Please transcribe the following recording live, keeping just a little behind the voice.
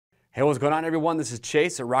Hey, what's going on, everyone? This is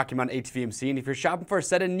Chase at Rocky Mountain ATVMC, and if you're shopping for a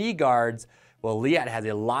set of knee guards, well, Leatt has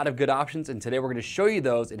a lot of good options, and today we're going to show you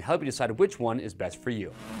those and help you decide which one is best for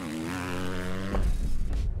you.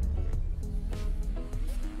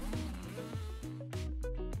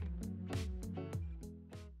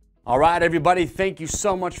 All right, everybody, thank you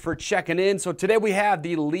so much for checking in. So today we have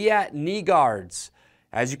the Leatt knee guards.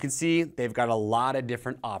 As you can see, they've got a lot of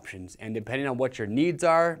different options, and depending on what your needs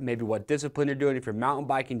are, maybe what discipline you're doing, if you're mountain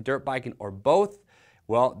biking, dirt biking, or both,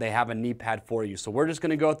 well, they have a knee pad for you. So we're just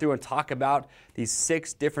gonna go through and talk about these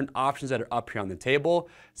 6 different options that are up here on the table.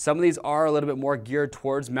 Some of these are a little bit more geared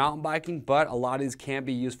towards mountain biking, but a lot of these can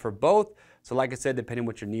be used for both. So like I said, depending on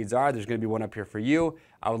what your needs are, there's gonna be one up here for you.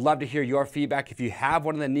 I would love to hear your feedback. If you have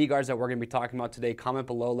one of the knee guards that we're gonna be talking about today, comment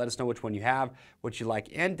below, let us know which one you have, what you like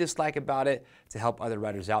and dislike about it to help other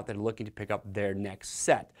riders out that are looking to pick up their next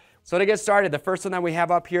set. So to get started, the first one that we have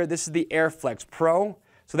up here, this is the AirFlex Pro.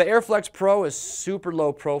 So the AirFlex Pro is super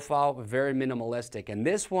low profile, very minimalistic. And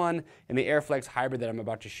this one and the AirFlex Hybrid that I'm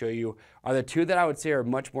about to show you are the two that I would say are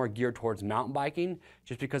much more geared towards mountain biking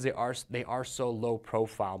just because they are so low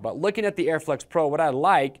profile. But looking at the AirFlex Pro, what I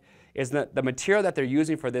like is that the material that they're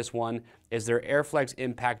using for this one is their AirFlex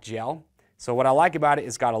Impact Gel. So what I like about it,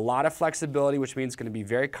 it's got a lot of flexibility, which means it's going to be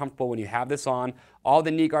very comfortable when you have this on. All the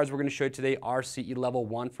knee guards we're going to show you today are CE level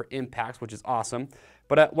 1 for impacts, which is awesome.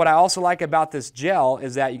 But what I also like about this gel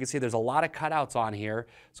is that you can see there's a lot of cutouts on here,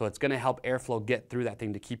 so it's going to help airflow get through that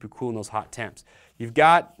thing to keep you cool in those hot temps. You've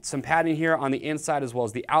got some padding here on the inside as well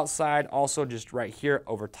as the outside, also just right here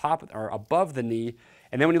over top or above the knee.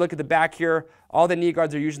 And then when you look at the back here, all the knee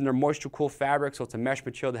guards are using their moisture cool fabric, so it's a mesh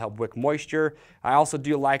material to help wick moisture. I also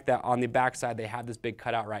do like that on the back side they have this big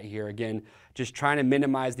cutout right here. Again, just trying to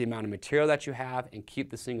minimize the amount of material that you have and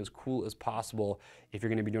keep this thing as cool as possible if you're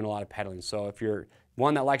going to be doing a lot of pedaling. So if you're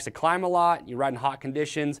one that likes to climb a lot, you ride in hot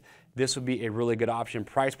conditions, this would be a really good option.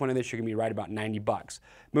 Price point of this, you're going to be right about 90 bucks.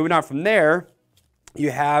 Moving on from there, you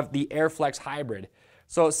have the AirFlex Hybrid.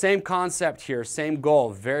 So same concept here, same goal,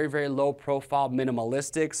 very, very low profile,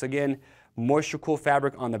 minimalistic. So again, moisture cool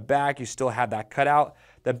fabric on the back, you still have that cutout.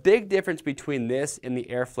 The big difference between this and the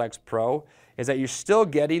AirFlex Pro is that you're still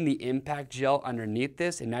getting the impact gel underneath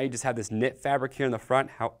this, and now you just have this knit fabric here in the front.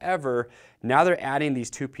 However, now they're adding these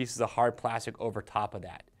 2 pieces of hard plastic over top of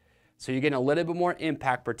that. So you're getting a little bit more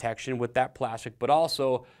impact protection with that plastic, but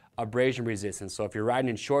also abrasion resistance. So if you're riding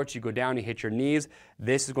in shorts, you go down, you hit your knees,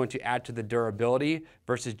 this is going to add to the durability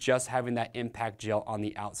versus just having that impact gel on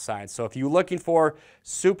the outside. So if you're looking for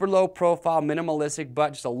super low profile, minimalistic,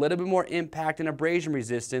 but just a little bit more impact and abrasion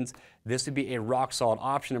resistance, this would be a rock solid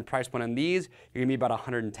option. And price point on these, you're gonna be about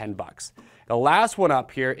 110 bucks. The last one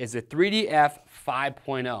up here is the 3DF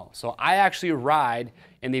 5.0. So I actually ride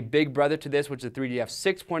in the big brother to this, which is the 3DF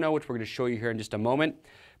 6.0, which we're gonna show you here in just a moment.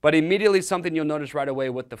 But immediately something you'll notice right away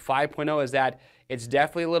with the 5.0 is that it's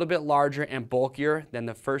definitely a little bit larger and bulkier than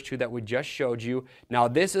the first two that we just showed you. Now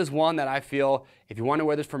this is one that I feel if you want to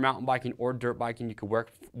wear this for mountain biking or dirt biking, you could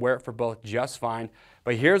wear it for both just fine.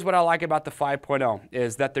 But here's what I like about the 5.0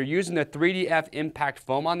 is that they're using the 3DF Impact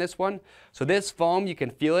foam on this one. So this foam, you can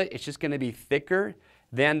feel it, it's just going to be thicker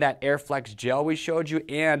than that AirFlex gel we showed you,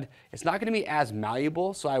 and it's not going to be as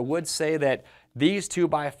malleable. So I would say that these two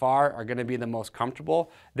by far are going to be the most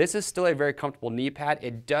comfortable. This is still a very comfortable knee pad.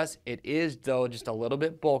 It is though just a little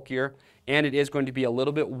bit bulkier, and it is going to be a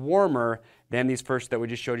little bit warmer than these first that we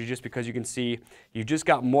just showed you, just because you can see you just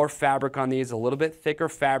got more fabric on these, a little bit thicker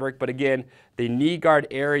fabric, but again, the knee guard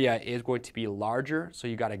area is going to be larger, so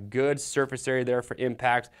you got a good surface area there for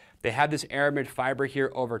impacts. They have this aramid fiber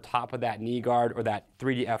here over top of that knee guard or that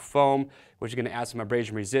 3DF foam, which is going to add some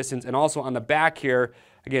abrasion resistance. And also on the back here,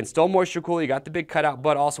 again, still moisture cool, you got the big cutout,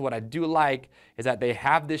 but also what I do like is that they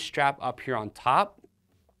have this strap up here on top,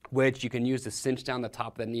 which you can use to cinch down the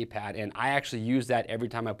top of the knee pad. And I actually use that every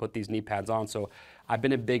time I put these knee pads on, so I've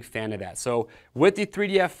been a big fan of that. So with the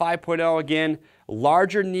 3DF 5.0, again,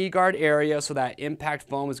 larger knee guard area, so that impact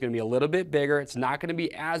foam is gonna be a little bit bigger. It's not gonna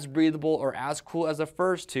be as breathable or as cool as the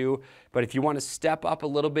first two, but if you wanna step up a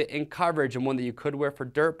little bit in coverage and one that you could wear for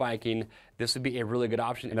dirt biking, this would be a really good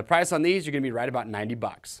option. And the price on these, you're gonna be right about 90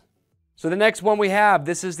 bucks. So the next one we have,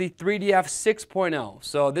 this is the 3DF 6.0.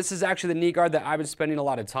 So this is actually the knee guard that I've been spending a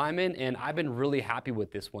lot of time in, and I've been really happy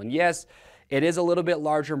with this one. Yes, it is a little bit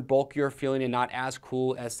larger and bulkier feeling and not as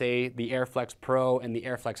cool as, say, the AirFlex Pro and the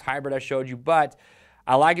AirFlex Hybrid I showed you, but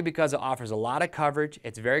I like it because it offers a lot of coverage.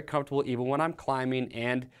 It's very comfortable even when I'm climbing,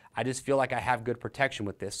 and I just feel like I have good protection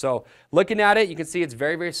with this. So looking at it, you can see it's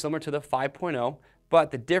very, very similar to the 5.0,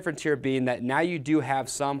 but the difference here being that now you do have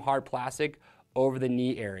some hard plastic over the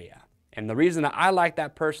knee area. And the reason that I like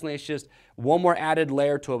that personally is just one more added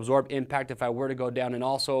layer to absorb impact if I were to go down, and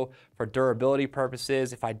also for durability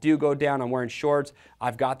purposes. If I do go down, I'm wearing shorts,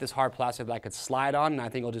 I've got this hard plastic that I could slide on, and I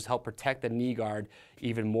think it'll just help protect the knee guard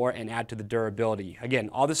even more and add to the durability. Again,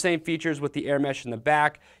 all the same features with the air mesh in the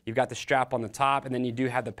back. You've got the strap on the top, and then you do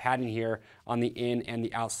have the padding here on the in and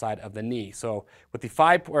the outside of the knee. So with the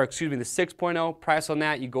 6.0 price on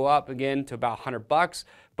that, you go up again to about $100,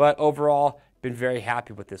 but overall, been very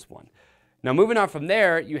happy with this one. Now moving on from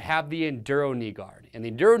there, you have the Enduro knee guard. And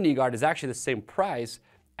the Enduro knee guard is actually the same price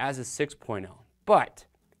as the 6.0. But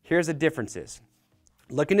here's the differences.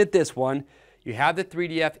 Looking at this one, you have the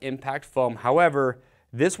 3DF impact foam. However,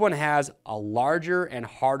 this one has a larger and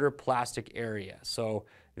harder plastic area. So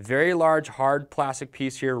very large, hard plastic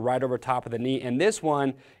piece here right over top of the knee. And this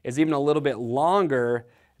one is even a little bit longer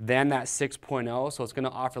than that 6.0. So it's going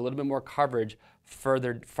to offer a little bit more coverage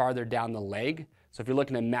farther down the leg. So if you're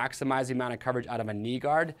looking to maximize the amount of coverage out of a knee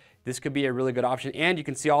guard, this could be a really good option. And you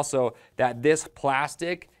can see also that this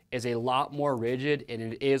plastic is a lot more rigid and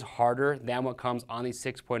it is harder than what comes on the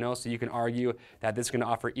 6.0. So you can argue that this is going to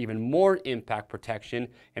offer even more impact protection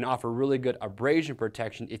and offer really good abrasion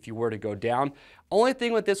protection if you were to go down. Only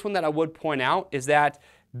thing with this one that I would point out is that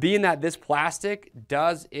being that this plastic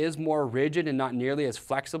is more rigid and not nearly as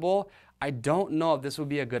flexible, I don't know if this would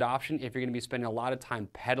be a good option if you're going to be spending a lot of time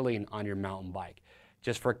pedaling on your mountain bike,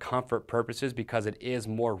 just for comfort purposes, because it is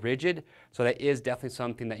more rigid. So that is definitely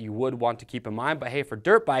something that you would want to keep in mind. But hey, for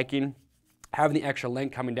dirt biking, having the extra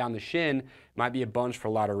length coming down the shin might be a bonus for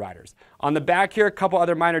a lot of riders. On the back here, a couple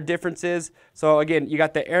other minor differences. So again, you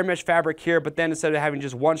got the air mesh fabric here, but then instead of having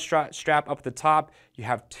just one strap up at the top, you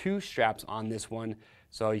have two straps on this one.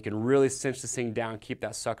 So you can really cinch this thing down, keep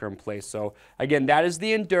that sucker in place. So again, that is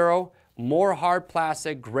the Enduro. More hard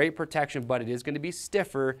plastic, great protection, but it is going to be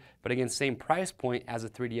stiffer. But again, same price point as a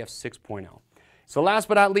 3DF 6.0. So last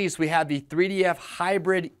but not least, we have the 3DF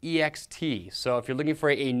Hybrid EXT. So if you're looking for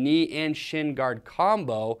a knee and shin guard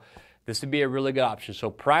combo, this would be a really good option. So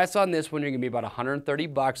price on this one, you're going to be about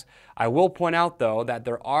 $130. I will point out though that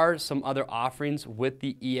there are some other offerings with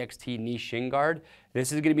the EXT knee shin guard.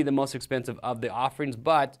 This is going to be the most expensive of the offerings,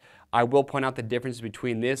 but I will point out the difference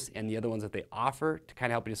between this and the other ones that they offer to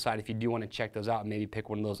kind of help you decide if you do want to check those out and maybe pick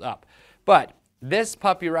one of those up. But this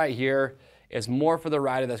puppy right here is more for the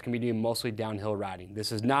rider that's going to be doing mostly downhill riding.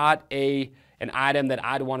 This is not an item that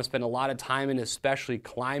I'd want to spend a lot of time in, especially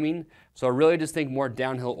climbing. So I really just think more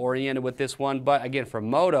downhill oriented with this one. But again, for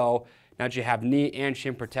moto, now that you have knee and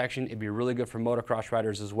shin protection, it'd be really good for motocross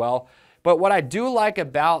riders as well. But what I do like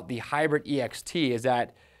about the Hybrid EXT is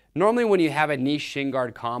that normally when you have a knee shin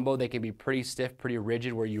guard combo, they can be pretty stiff, pretty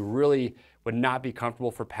rigid, where you really would not be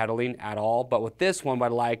comfortable for pedaling at all. But with this one,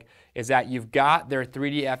 what I like is that you've got their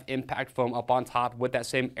 3DF impact foam up on top with that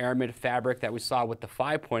same aramid fabric that we saw with the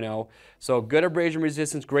 5.0. So good abrasion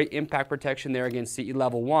resistance, great impact protection there against CE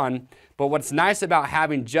level 1. But what's nice about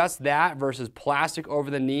having just that versus plastic over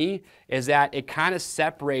the knee is that it kind of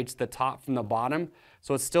separates the top from the bottom.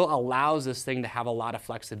 So it still allows this thing to have a lot of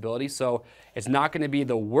flexibility. So it's not going to be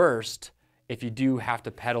the worst if you do have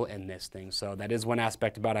to pedal in this thing. So that is one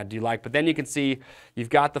aspect about it I do like. But then you can see you've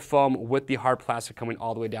got the foam with the hard plastic coming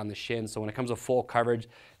all the way down the shin. So when it comes to full coverage,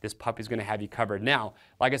 this puppy's going to have you covered. Now,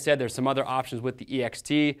 like I said, there's some other options with the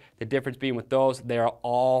EXT. The difference being with those, they are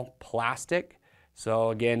all plastic. So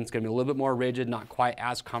again, it's going to be a little bit more rigid, not quite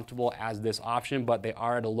as comfortable as this option, but they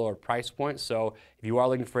are at a lower price point. So if you are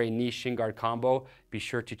looking for a knee shin guard combo, be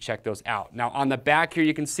sure to check those out. Now on the back here,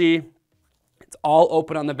 you can see it's all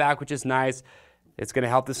open on the back, which is nice. It's going to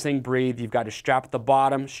help this thing breathe. You've got a strap at the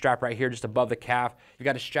bottom, strap right here just above the calf. You've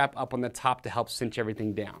got a strap up on the top to help cinch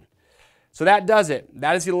everything down. So that does it.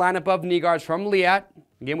 That is the lineup of knee guards from Leatt.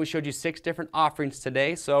 Again, we showed you 6 different offerings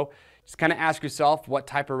today. So just kind of ask yourself, what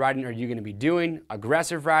type of riding are you going to be doing?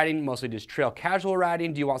 Aggressive riding, mostly just trail casual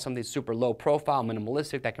riding? Do you want something super low profile,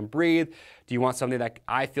 minimalistic that can breathe? Do you want something that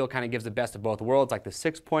I feel kind of gives the best of both worlds, like the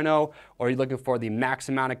 6.0? Or are you looking for the max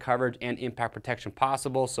amount of coverage and impact protection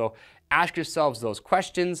possible? So ask yourselves those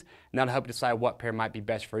questions, and that'll help you decide what pair might be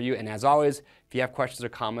best for you. And as always, if you have questions or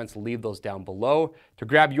comments, leave those down below. To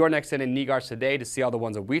grab your next set of knee guards today, to see all the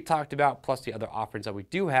ones that we talked about, plus the other offerings that we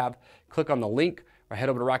do have, click on the link or head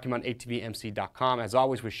over to RockyMountainATVMC.com. As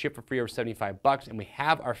always, we ship for free over $75, and we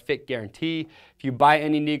have our fit guarantee. If you buy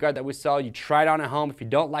any knee guard that we sell, you try it on at home. If you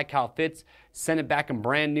don't like how it fits, send it back in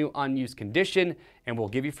brand new, unused condition, and we'll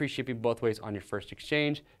give you free shipping both ways on your first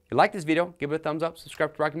exchange. If you like this video, give it a thumbs up,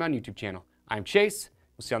 subscribe to Rocky Mountain YouTube channel. I'm Chase.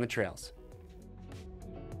 We'll see you on the trails.